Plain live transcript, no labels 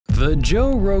The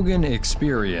Joe Rogan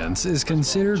Experience is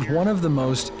considered one of the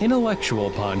most intellectual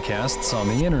podcasts on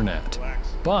the internet.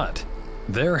 But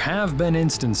there have been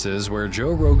instances where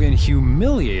Joe Rogan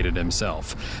humiliated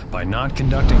himself by not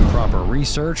conducting proper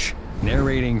research,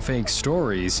 narrating fake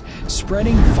stories,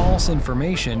 spreading false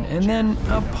information, and then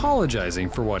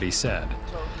apologizing for what he said.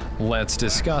 Let's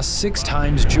discuss 6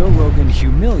 times Joe Rogan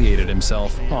humiliated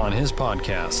himself on his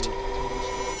podcast.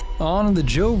 On the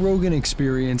Joe Rogan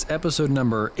Experience episode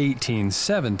number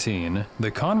 1817, the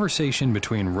conversation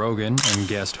between Rogan and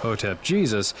guest Hotep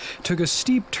Jesus took a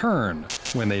steep turn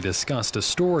when they discussed a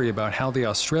story about how the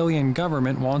Australian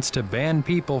government wants to ban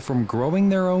people from growing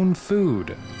their own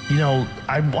food. You know,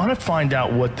 I want to find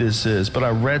out what this is, but I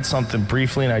read something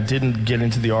briefly and I didn't get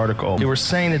into the article. They were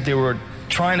saying that they were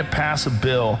trying to pass a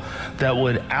bill that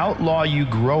would outlaw you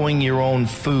growing your own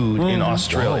food in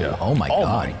Australia. Oh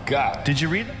my God. Did you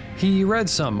read it? He read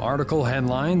some article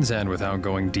headlines, and without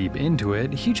going deep into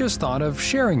it, he just thought of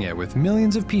sharing it with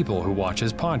millions of people who watch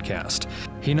his podcast.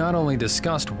 He not only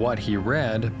discussed what he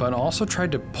read, but also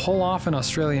tried to pull off an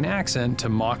Australian accent to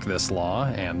mock this law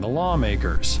and the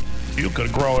lawmakers. You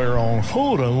could grow your own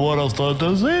food, and what is the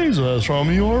diseases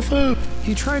from your food?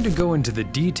 He tried to go into the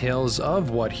details of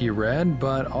what he read,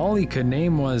 but all he could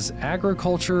name was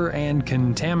agriculture and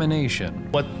contamination.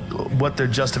 What their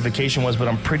justification was, but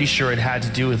I'm pretty sure it had to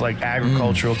do with like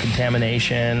agricultural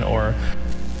contamination or...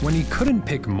 When he couldn't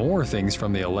pick more things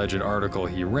from the alleged article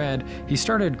he read, he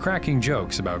started cracking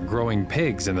jokes about growing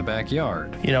pigs in the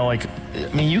backyard. You know, like,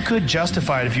 I mean, you could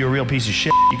justify it if you're a real piece of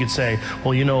shit. You could say,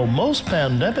 well, you know, most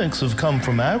pandemics have come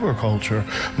from agriculture,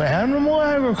 animal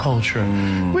agriculture.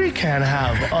 We can't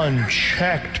have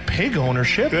unchecked pig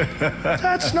ownership.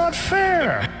 That's not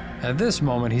fair. At this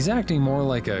moment, he's acting more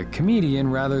like a comedian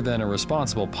rather than a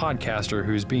responsible podcaster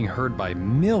who's being heard by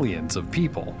millions of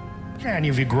people. Any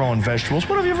of you growing vegetables,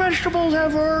 what have your vegetables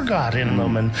ever got in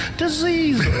them and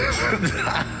diseases?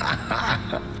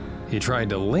 He tried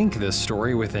to link this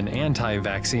story with an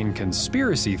anti-vaccine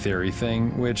conspiracy theory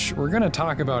thing, which we're going to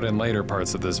talk about in later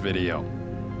parts of this video.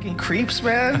 Fucking creeps,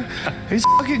 man. These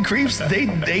fucking creeps,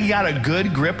 they got a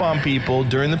good grip on people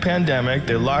during the pandemic.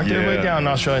 They locked everybody down in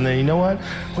Australia, and then, you know what?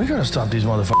 We gotta stop these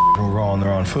motherfuckers from growing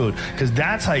their own food, because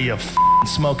that's how you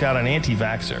smoke out an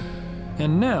anti-vaxxer.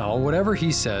 And now, whatever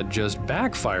he said just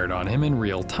backfired on him in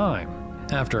real time.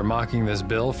 After mocking this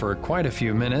bill for quite a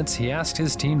few minutes, he asked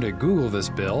his team to Google this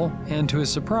bill, and to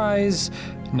his surprise,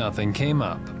 nothing came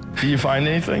up. Did you find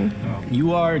anything?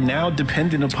 You are now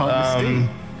dependent upon the state.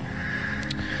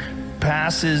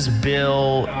 Passes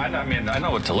bill. I mean, I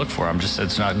know what to look for.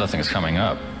 Nothing's coming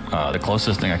up. The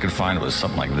closest thing I could find was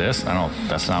something like this.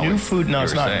 That's not new what food. No,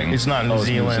 it's not. saying. It's not in New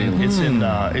Zealand.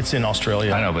 It's in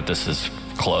Australia. I know, but this is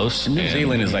close. New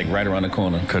Zealand is like right around the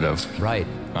corner. Could have. Right.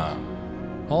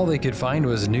 All they could find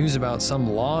was news about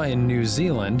some law in New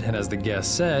Zealand, and as the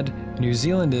guest said, New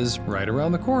Zealand is right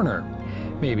around the corner.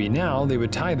 Maybe now they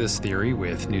would tie this theory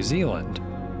with New Zealand.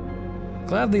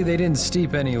 Gladly they didn't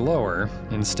steep any lower.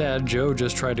 Instead, Joe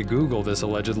just tried to Google this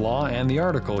alleged law and the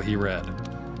article he read.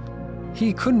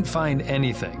 He couldn't find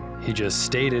anything. He just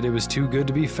stated it was too good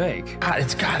to be fake.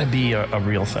 It's gotta be a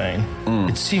real thing.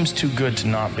 It seems too good to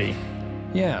not be.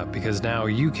 Yeah, because now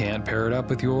you can't pair it up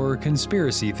with your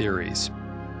conspiracy theories.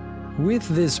 With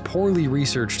this poorly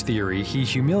researched theory, he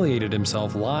humiliated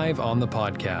himself live on the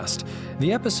podcast.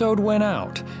 The episode went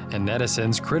out, and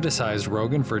netizens criticized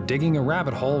Rogan for digging a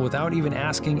rabbit hole without even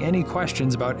asking any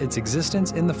questions about its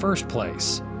existence in the first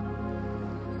place.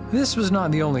 This was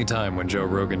not the only time when Joe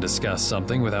Rogan discussed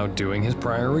something without doing his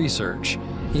prior research.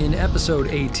 In episode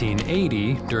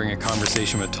 1880, during a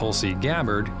conversation with Tulsi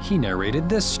Gabbard, he narrated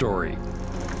this story.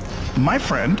 My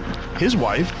friend, his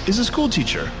wife, is a school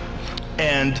teacher,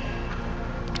 and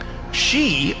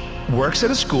she works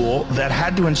at a school that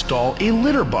had to install a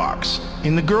litter box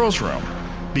in the girls' room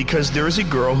because there is a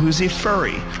girl who's a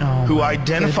furry who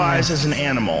identifies as an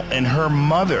animal, and her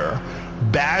mother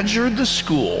badgered the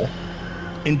school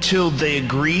until they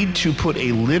agreed to put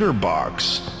a litter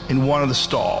box in one of the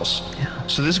stalls.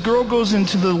 So this girl goes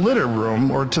into the litter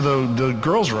room, or to the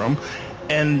girls' room,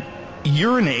 and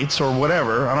urinates or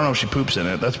whatever. I don't know if she poops in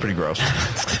it. That's pretty gross.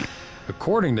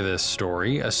 According to this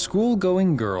story, a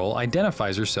school-going girl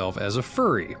identifies herself as a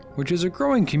furry, which is a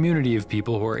growing community of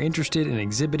people who are interested in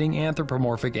exhibiting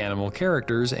anthropomorphic animal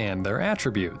characters and their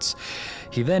attributes.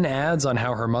 He then adds on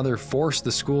how her mother forced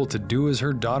the school to do as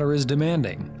her daughter is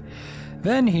demanding.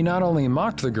 Then he not only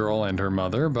mocked the girl and her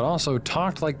mother, but also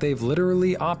talked like they've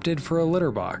literally opted for a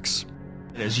litter box.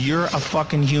 Is you're a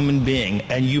fucking human being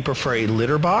and you prefer a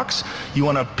litter box, you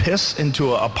want to piss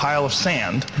into a pile of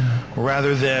sand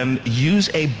rather than use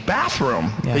a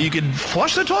bathroom that you could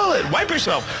flush the toilet, wipe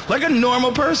yourself like a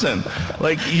normal person.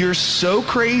 Like, you're so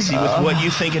crazy with what you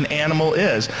think an animal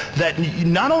is that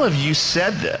not only have you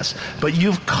said this, but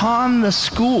you've conned the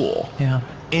school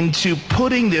into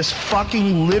putting this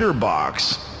fucking litter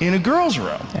box in a girl's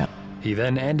room. He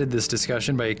then ended this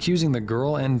discussion by accusing the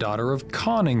girl and daughter of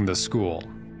conning the school.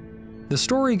 The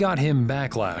story got him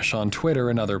backlash on Twitter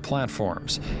and other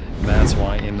platforms. That's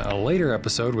why in a later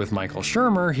episode with Michael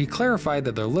Shermer, he clarified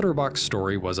that their litterbox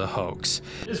story was a hoax.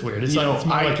 It's weird. It's more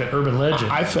like an urban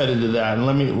legend. I fed into that,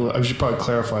 and I should probably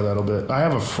clarify that a little bit. I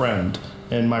have a friend,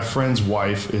 and my friend's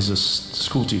wife is a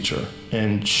school teacher,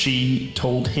 and she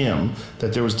told him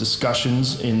that there was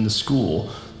discussions in the school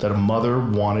that a mother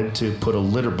wanted to put a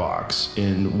litter box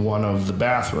in one of the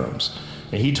bathrooms.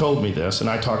 And he told me this, and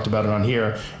I talked about it on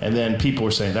here, and then people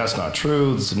were saying, that's not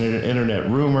true, it's an internet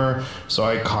rumor. So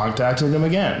I contacted him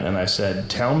again, and I said,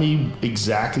 tell me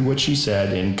exactly what she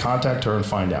said, and contact her and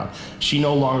find out. She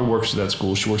no longer works at that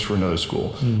school, she works for another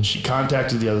school. She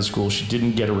contacted the other school, she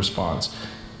didn't get a response.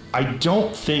 I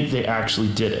don't think they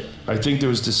actually did it. I think there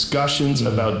was discussions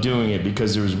about doing it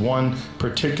because there was one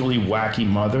particularly wacky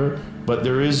mother, but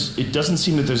it doesn't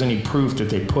seem that there's any proof that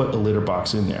they put a litter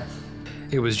box in there.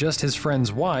 It was just his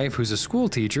friend's wife, who's a school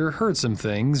teacher, heard some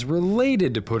things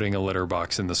related to putting a litter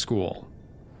box in the school.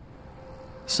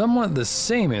 Somewhat the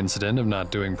same incident of not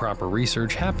doing proper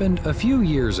research happened a few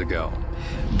years ago.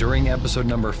 During episode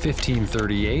number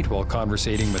 1538, while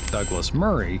conversating with Douglas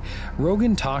Murray,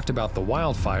 Rogan talked about the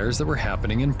wildfires that were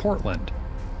happening in Portland.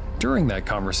 During that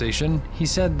conversation, he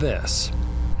said this.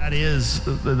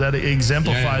 That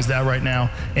exemplifies that right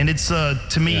now. And it's,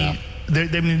 to me,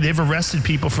 they've arrested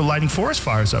people for lighting forest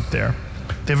fires up there.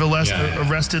 They've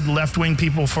arrested left-wing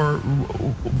people for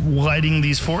lighting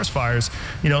these forest fires,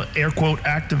 air quote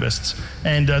activists.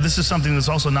 And this is something that's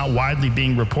also not widely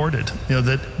being reported,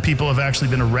 that people have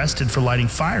actually been arrested for lighting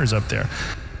fires up there.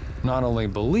 Not only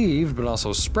believed, but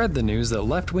also spread the news that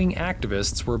left-wing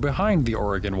activists were behind the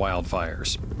Oregon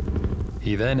wildfires.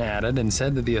 He then added and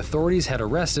said that the authorities had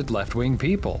arrested left-wing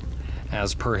people.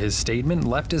 As per his statement,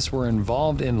 leftists were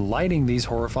involved in lighting these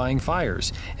horrifying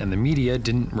fires, and the media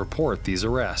didn't report these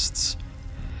arrests.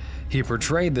 He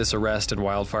portrayed this arrest and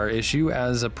wildfire issue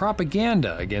as a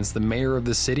propaganda against the mayor of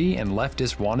the city, and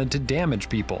leftists wanted to damage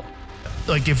people.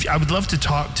 Like, if I would love to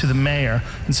talk to the mayor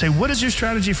and say, what is your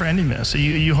strategy for ending this? Are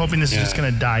you hoping this is just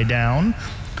going to die down?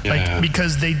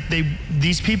 Because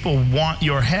these people want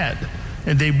your head.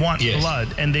 And they want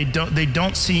blood, and they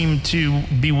don't seem to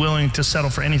be willing to settle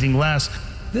for anything less.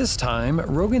 This time,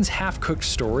 Rogan's half-cooked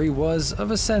story was of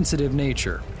a sensitive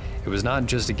nature. It was not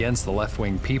just against the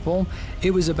left-wing people, it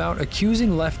was about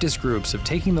accusing leftist groups of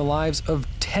taking the lives of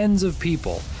tens of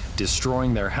people,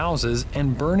 destroying their houses,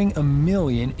 and burning 1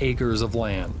 million acres of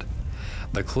land.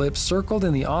 The clip circled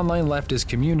in the online leftist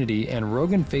community, and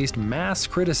Rogan faced mass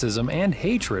criticism and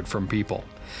hatred from people.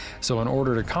 So in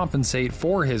order to compensate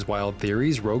for his wild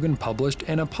theories, Rogan published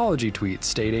an apology tweet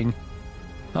stating,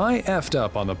 I effed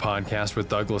up on the podcast with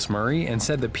Douglas Murray and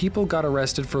said that people got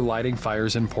arrested for lighting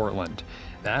fires in Portland.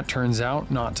 That turns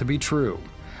out not to be true.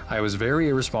 I was very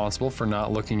irresponsible for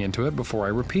not looking into it before I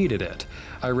repeated it.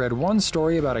 I read one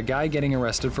story about a guy getting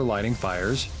arrested for lighting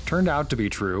fires, turned out to be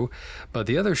true, but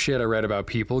the other shit I read about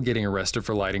people getting arrested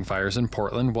for lighting fires in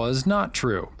Portland was not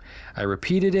true. I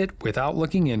repeated it without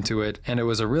looking into it, and it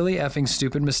was a really effing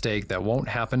stupid mistake that won't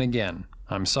happen again.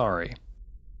 I'm sorry.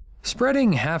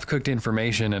 Spreading half-cooked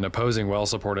information and opposing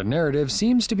well-supported narratives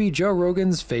seems to be Joe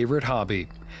Rogan's favorite hobby.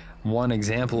 One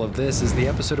example of this is the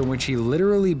episode in which he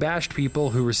literally bashed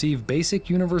people who receive basic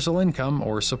universal income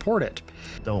or support it.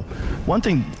 So, one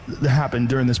thing that happened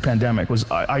during this pandemic was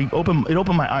it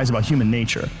opened my eyes about human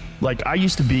nature. Like, I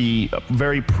used to be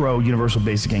very pro universal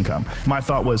basic income. My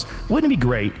thought was, wouldn't it be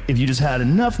great if you just had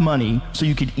enough money so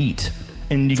you could eat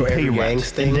and you could pay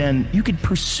rent, and then you could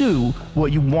pursue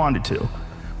what you wanted to.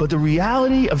 But the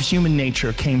reality of human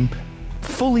nature came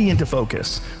fully into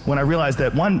focus when I realized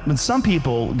that when some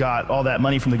people got all that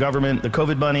money from the government, the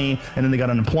COVID money, and then they got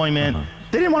unemployment,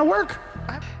 they didn't want to work.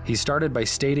 He started by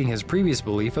stating his previous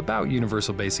belief about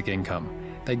universal basic income,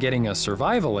 that getting a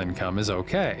survival income is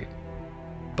okay.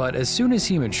 But as soon as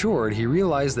he matured, he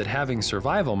realized that having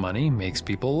survival money makes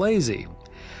people lazy.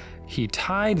 He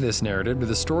tied this narrative to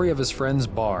the story of his friend's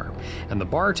bar, and the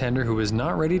bartender who was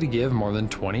not ready to give more than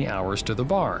 20 hours to the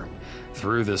bar.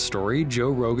 Through this story, Joe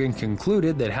Rogan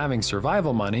concluded that having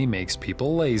survival money makes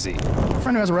people lazy. A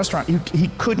friend who has a restaurant, he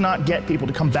could not get people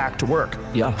to come back to work.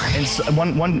 Yeah. And so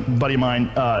one buddy of mine,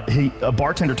 a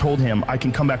bartender told him, I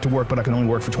can come back to work, but I can only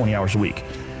work for 20 hours a week,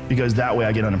 because that way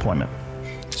I get unemployment.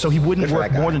 So he wouldn't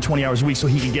work more than 20 hours a week so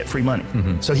he could get free money.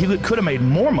 So he could have made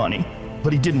more money,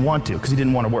 but he didn't want to because he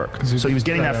didn't want to work. So he was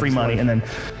getting that free money, and then...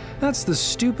 That's the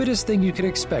stupidest thing you could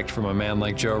expect from a man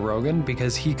like Joe Rogan,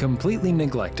 because he completely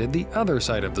neglected the other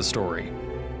side of the story.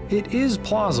 It is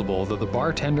plausible that the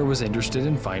bartender was interested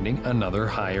in finding another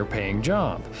higher paying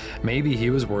job. Maybe he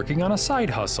was working on a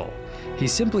side hustle. He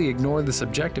simply ignored the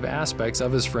subjective aspects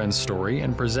of his friend's story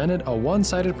and presented a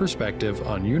one-sided perspective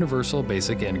on universal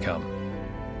basic income.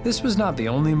 This was not the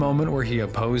only moment where he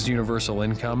opposed universal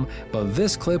income, but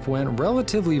this clip went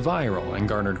relatively viral and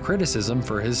garnered criticism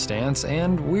for his stance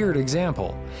and weird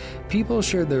example. People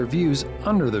shared their views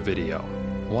under the video.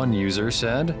 One user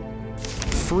said,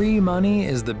 "Free money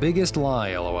is the biggest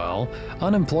lie, lol.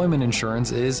 Unemployment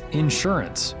insurance is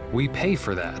insurance. We pay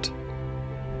for that."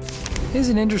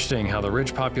 Isn't it interesting how the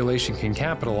rich population can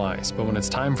capitalize, but when it's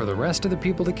time for the rest of the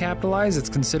people to capitalize, it's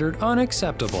considered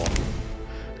unacceptable?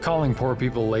 Calling poor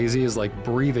people lazy is like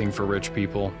breathing for rich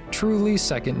people, truly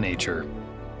second nature.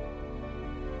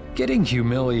 Getting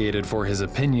humiliated for his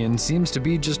opinion seems to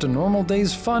be just a normal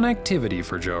day's fun activity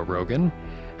for Joe Rogan.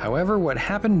 However, what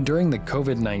happened during the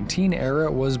COVID-19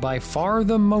 era was by far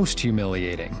the most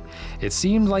humiliating. It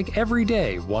seemed like every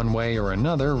day, one way or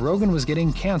another, Rogan was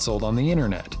getting canceled on the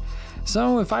internet.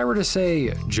 So if I were to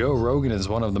say Joe Rogan is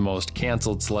one of the most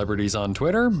canceled celebrities on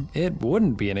Twitter, it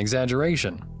wouldn't be an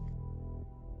exaggeration.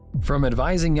 From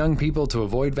advising young people to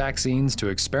avoid vaccines to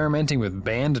experimenting with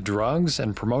banned drugs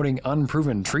and promoting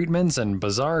unproven treatments and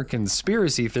bizarre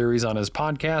conspiracy theories on his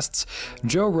podcasts,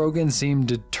 Joe Rogan seemed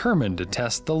determined to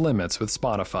test the limits with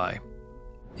Spotify.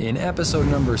 In episode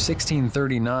number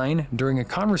 1639, during a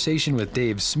conversation with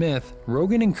Dave Smith,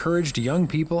 Rogan encouraged young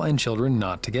people and children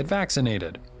not to get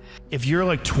vaccinated. If you're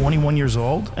like 21 years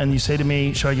old and you say to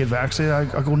me, should I get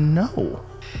vaccinated? I go, no.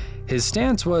 His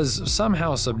stance was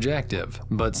somehow subjective,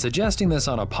 but suggesting this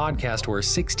on a podcast where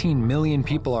 16 million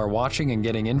people are watching and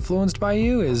getting influenced by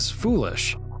you is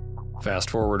foolish. Fast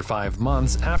forward 5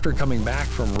 months, after coming back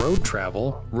from road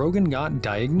travel, Rogan got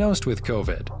diagnosed with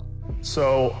COVID.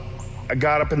 So I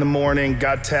got up in the morning,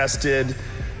 got tested,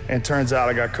 and turns out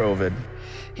I got COVID.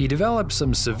 He developed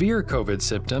some severe COVID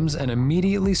symptoms and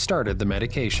immediately started the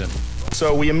medication.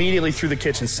 So we immediately threw the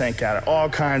kitchen sink at it. All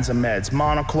kinds of meds,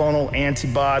 monoclonal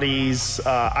antibodies,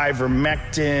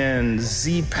 ivermectin,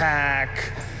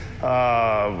 Z-Pak,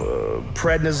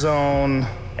 prednisone,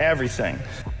 everything.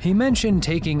 He mentioned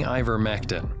taking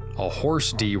ivermectin, a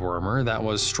horse dewormer that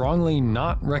was strongly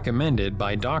not recommended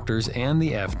by doctors and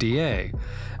the FDA.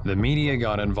 The media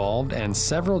got involved and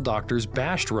several doctors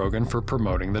bashed Rogan for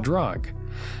promoting the drug.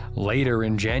 Later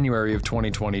in January of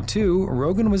 2022,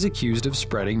 Rogan was accused of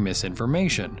spreading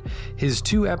misinformation. His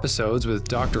 2 episodes with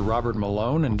Dr. Robert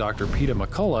Malone and Dr. Peter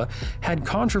McCullough had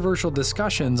controversial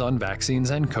discussions on vaccines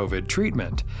and COVID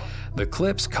treatment. The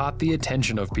clips caught the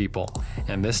attention of people,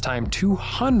 and this time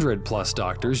 200+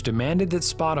 doctors demanded that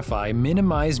Spotify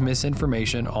minimize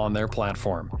misinformation on their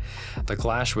platform. The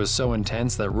clash was so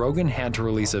intense that Rogan had to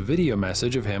release a video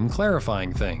message of him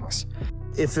clarifying things.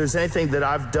 If there's anything that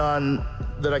I've done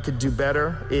that I could do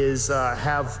better is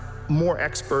have more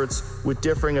experts with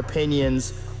differing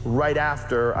opinions right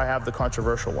after I have the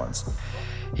controversial ones.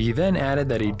 He then added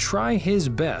that he'd try his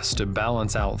best to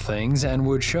balance out things and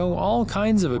would show all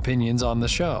kinds of opinions on the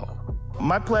show.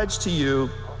 My pledge to you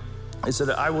is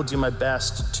that I will do my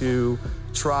best to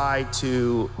try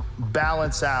to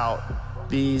balance out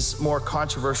these more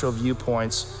controversial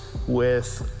viewpoints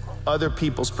with other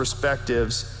people's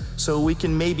perspectives so we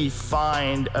can maybe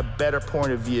find a better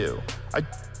point of view.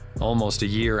 Almost a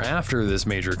year after this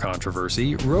major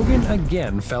controversy, Rogan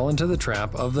again fell into the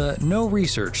trap of the no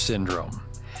research syndrome.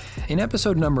 In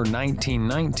episode number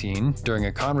 1919, during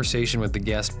a conversation with the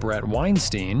guest Brett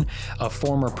Weinstein, a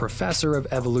former professor of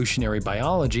evolutionary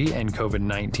biology and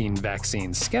COVID-19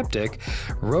 vaccine skeptic,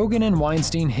 Rogan and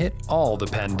Weinstein hit all the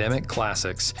pandemic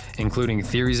classics, including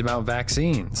theories about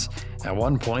vaccines. At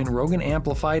one point, Rogan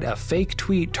amplified a fake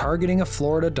tweet targeting a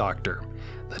Florida doctor.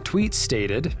 The tweet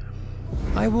stated,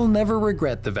 "I will never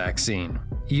regret the vaccine.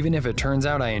 Even if it turns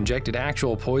out I injected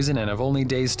actual poison and have only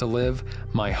days to live,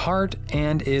 my heart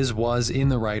was in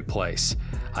the right place.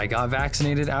 I got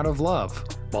vaccinated out of love,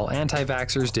 while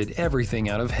anti-vaxxers did everything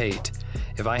out of hate.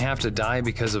 If I have to die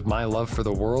because of my love for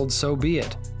the world, so be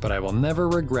it, but I will never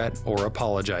regret or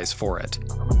apologize for it.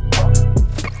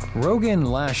 Rogan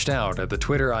lashed out at the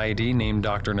Twitter ID named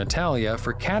Dr. Natalia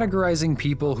for categorizing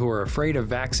people who are afraid of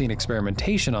vaccine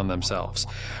experimentation on themselves.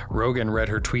 Rogan read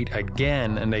her tweet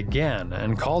again and again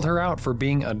and called her out for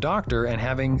being a doctor and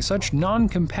having such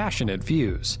non-compassionate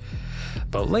views.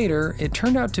 But later, it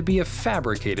turned out to be a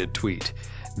fabricated tweet.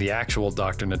 The actual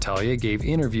Dr. Natalia gave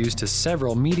interviews to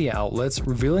several media outlets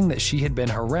revealing that she had been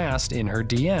harassed in her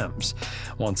DMs.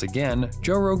 Once again,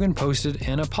 Joe Rogan posted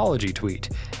an apology tweet,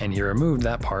 and he removed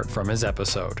that part from his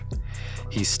episode.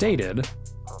 He stated,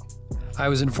 "I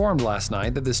was informed last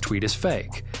night that this tweet is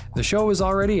fake. The show is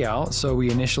already out, so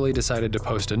we initially decided to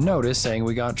post a notice saying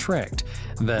we got tricked,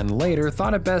 then later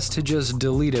thought it best to just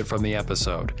delete it from the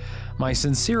episode. My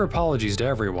sincere apologies to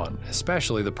everyone,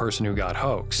 especially the person who got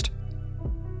hoaxed."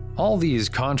 All these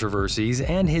controversies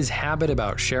and his habit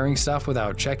about sharing stuff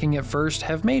without checking it first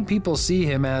have made people see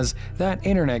him as that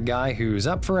internet guy who's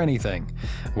up for anything,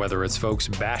 whether it's folks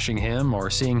bashing him or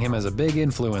seeing him as a big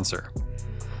influencer.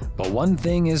 But one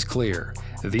thing is clear,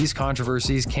 these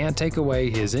controversies can't take away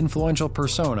his influential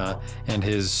persona and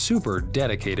his super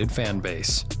dedicated fan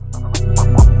base.